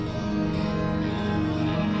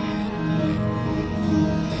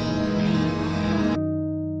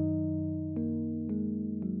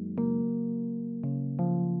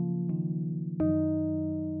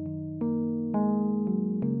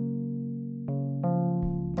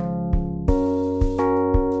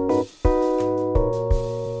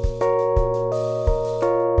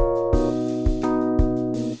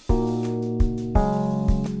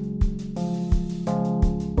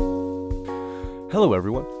Hello,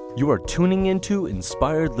 everyone. You are tuning into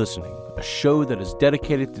Inspired Listening, a show that is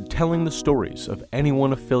dedicated to telling the stories of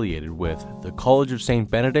anyone affiliated with the College of St.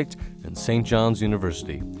 Benedict and St. John's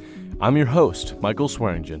University. I'm your host, Michael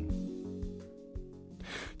Swearingen.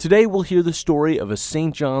 Today, we'll hear the story of a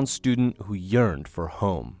St. John's student who yearned for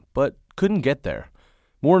home, but couldn't get there.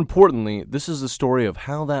 More importantly, this is the story of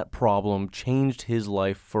how that problem changed his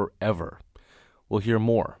life forever. We'll hear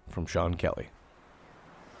more from Sean Kelly.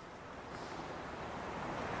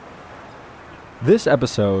 This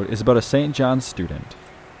episode is about a St. John's student,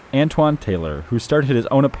 Antoine Taylor, who started his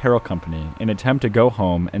own apparel company in an attempt to go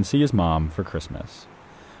home and see his mom for Christmas.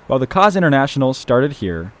 While the Cause International started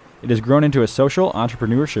here, it has grown into a social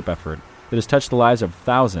entrepreneurship effort that has touched the lives of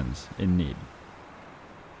thousands in need.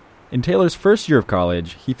 In Taylor's first year of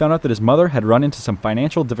college, he found out that his mother had run into some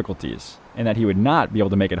financial difficulties and that he would not be able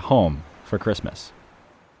to make it home for Christmas.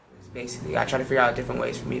 Basically, I try to figure out different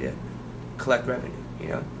ways for me to collect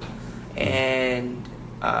revenue, And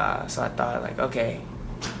so I thought, okay,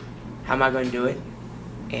 how am I going to do it?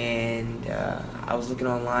 And I was looking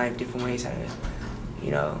online, different ways how to,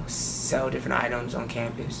 sell different items on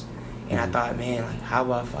campus. And I thought, man, how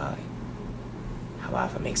about if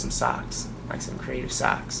I make some socks, like some creative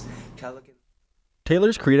socks?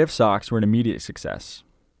 Taylor's creative socks were an immediate success.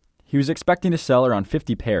 He was expecting to sell around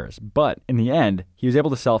 50 pairs, but in the end, he was able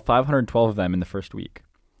to sell 512 of them in the first week.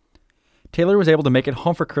 Taylor was able to make it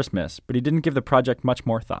home for Christmas, but he didn't give the project much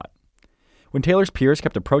more thought. When Taylor's peers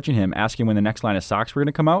kept approaching him asking when the next line of socks were going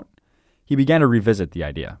to come out, he began to revisit the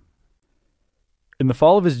idea. In the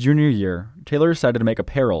fall of his junior year, Taylor decided to make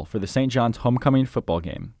apparel for the St. John's homecoming football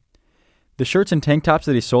game. The shirts and tank tops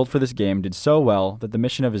that he sold for this game did so well that the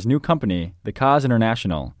mission of his new company, the Cause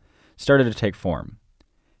International, started to take form.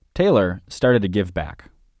 Taylor started to give back.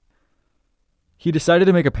 He decided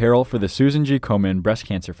to make apparel for the Susan G. Komen Breast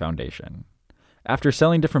Cancer Foundation. After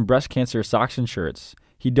selling different breast cancer socks and shirts,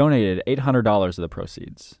 he donated $800 of the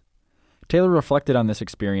proceeds. Taylor reflected on this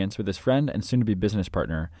experience with his friend and soon-to-be business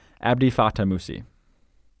partner, Abdi Fatah Musi.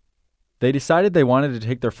 They decided they wanted to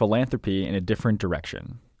take their philanthropy in a different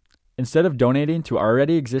direction. Instead of donating to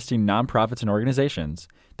already existing nonprofits and organizations,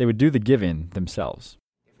 they would do the giving themselves.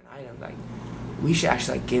 Different items, we should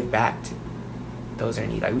actually give back to those that are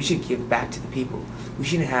in need. We should give back to the people. We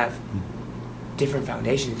shouldn't have different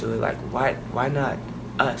foundations do it. Why not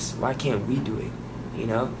us? Why can't we do it?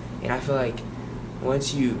 And I feel like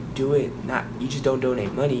once you do it, you just don't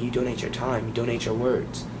donate money. You donate your time. You donate your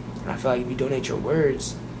words. And I feel like if you donate your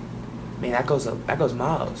words, man, that goes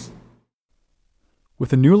miles.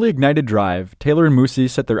 With a newly ignited drive, Taylor and Musi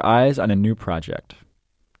set their eyes on a new project.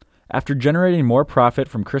 After generating more profit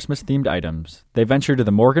from Christmas-themed items, they ventured to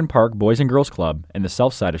the Morgan Park Boys and Girls Club in the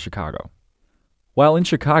south side of Chicago. While in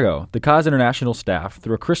Chicago, the Cause International staff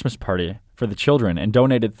threw a Christmas party for the children and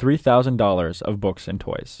donated $3,000 of books and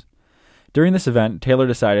toys. During this event, Taylor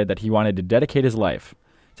decided that he wanted to dedicate his life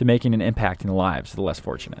to making an impact in the lives of the less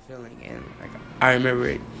fortunate. And I remember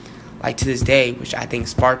it, to this day, which I think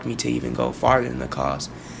sparked me to even go farther in the cause,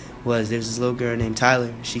 was there's this little girl named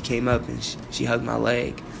Tyler. She came up and she hugged my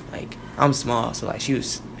leg. I'm small, so she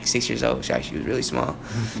was 6 years old. She actually was really small.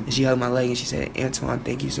 And she hugged my leg and she said, "Antoine,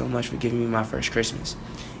 thank you so much for giving me my first Christmas."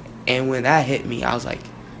 And when that hit me, I was like,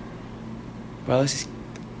 bro,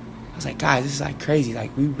 guys, this is crazy.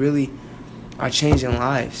 We really are changing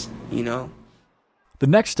lives, The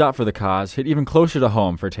next stop for the cause hit even closer to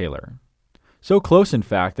home for Taylor. So close, in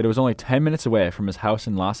fact, that it was only 10 minutes away from his house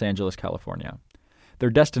in Los Angeles, California. Their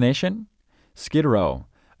destination? Skid Row,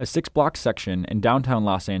 a 6-block section in downtown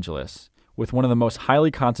Los Angeles with one of the most highly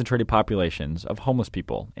concentrated populations of homeless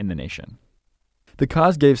people in the nation. The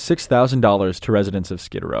cause gave $6,000 to residents of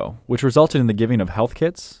Skid Row, which resulted in the giving of health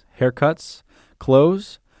kits, haircuts,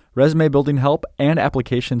 clothes, resume building help, and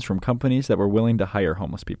applications from companies that were willing to hire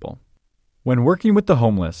homeless people. When working with the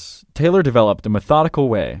homeless, Taylor developed a methodical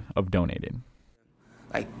way of donating.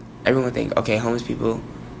 Everyone would think, okay, homeless people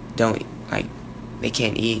don't, they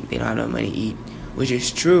can't eat, they don't have no money to eat, which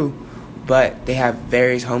is true, but they have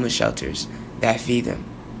various homeless shelters that feed them.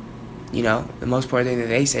 The most important thing that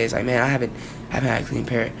they say is man, I haven't had a clean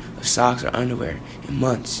pair of socks or underwear in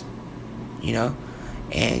months, and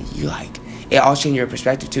it all changes your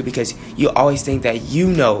perspective too, because you always think that you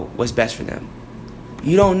know what's best for them.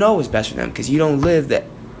 You don't know what's best for them because you don't live that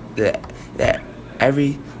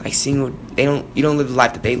every single, you don't live the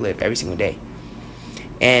life that they live every single day.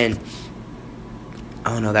 And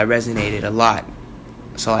I don't know, that resonated a lot.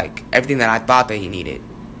 So everything that I thought that he needed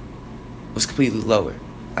was completely lower,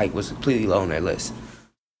 was completely low on their list.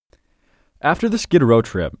 After the Skid Row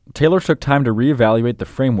trip, Taylor took time to reevaluate the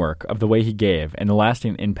framework of the way he gave and the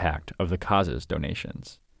lasting impact of the cause's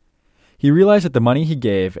donations. He realized that the money he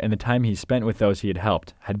gave and the time he spent with those he had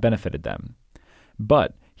helped had benefited them.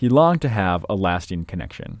 But he longed to have a lasting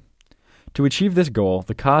connection. To achieve this goal,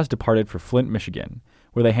 the cause departed for Flint, Michigan,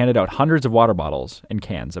 where they handed out hundreds of water bottles and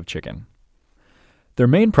cans of chicken. Their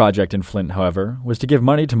main project in Flint, however, was to give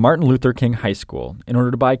money to Martin Luther King High School in order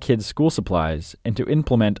to buy kids school supplies and to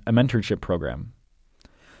implement a mentorship program.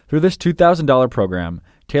 Through this $2,000 program,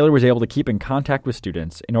 Taylor was able to keep in contact with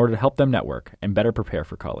students in order to help them network and better prepare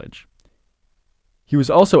for college. He was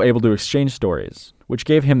also able to exchange stories, which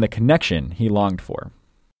gave him the connection he longed for.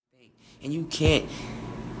 And you can't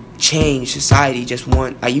change society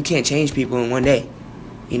you can't change people in one day,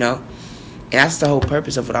 you know? And that's the whole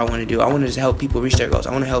purpose of what I want to do. I want to just help people reach their goals.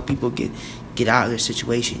 I want to help people get out of their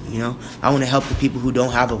situation, you know? I want to help the people who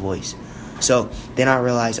don't have a voice. So then I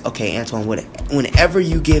realized, okay, Antoine, whenever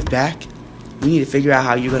you give back, we need to figure out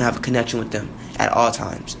how you're going to have a connection with them at all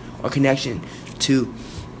times, or connection to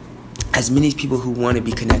as many people who want to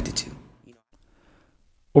be connected to.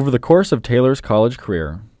 Over the course of Taylor's college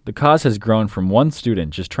career, the cause has grown from one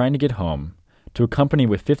student just trying to get home to a company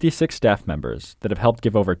with 56 staff members that have helped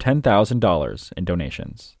give over $10,000 in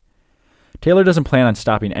donations. Taylor doesn't plan on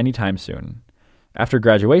stopping anytime soon. After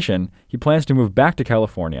graduation, he plans to move back to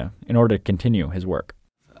California in order to continue his work.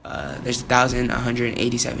 There's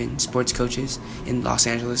 1,187 sports coaches in Los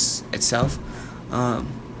Angeles itself.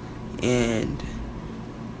 And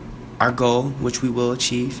our goal, which we will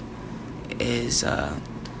achieve, is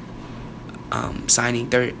signing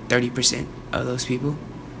 30% of those people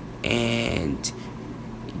and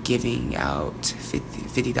giving out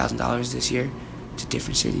 $50,000 this year to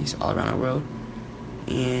different cities all around the world.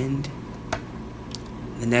 And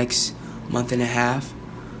the next month and a half,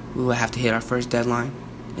 we will have to hit our first deadline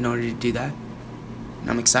in order to do that.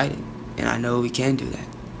 And I'm excited, and I know we can do that.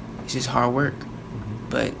 It's just hard work.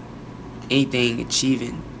 But anything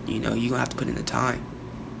achieving, you're going to have to put in the time.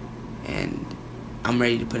 And I'm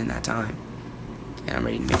ready to put in that time. And I'm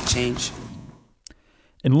ready to make a change.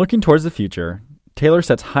 In looking towards the future, Taylor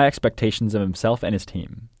sets high expectations of himself and his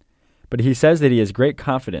team. But he says that he has great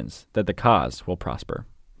confidence that the cause will prosper.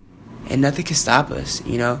 And nothing can stop us,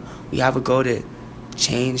 We have a goal to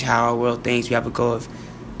change how our world thinks. We have a goal of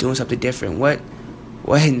doing something different. What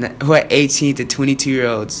 18 to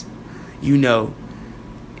 22-year-olds in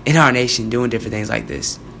our nation doing different things like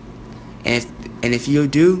this? And if you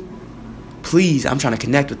do, please, I'm trying to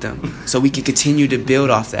connect with them so we can continue to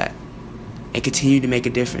build off that and continue to make a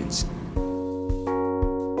difference.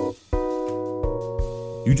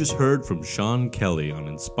 You just heard from Sean Kelly on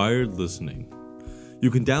Inspired Listening.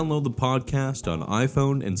 You can download the podcast on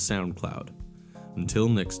iPhone and SoundCloud. Until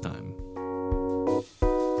next time.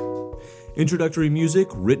 Introductory music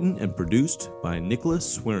written and produced by Nicholas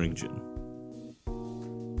Swearingen.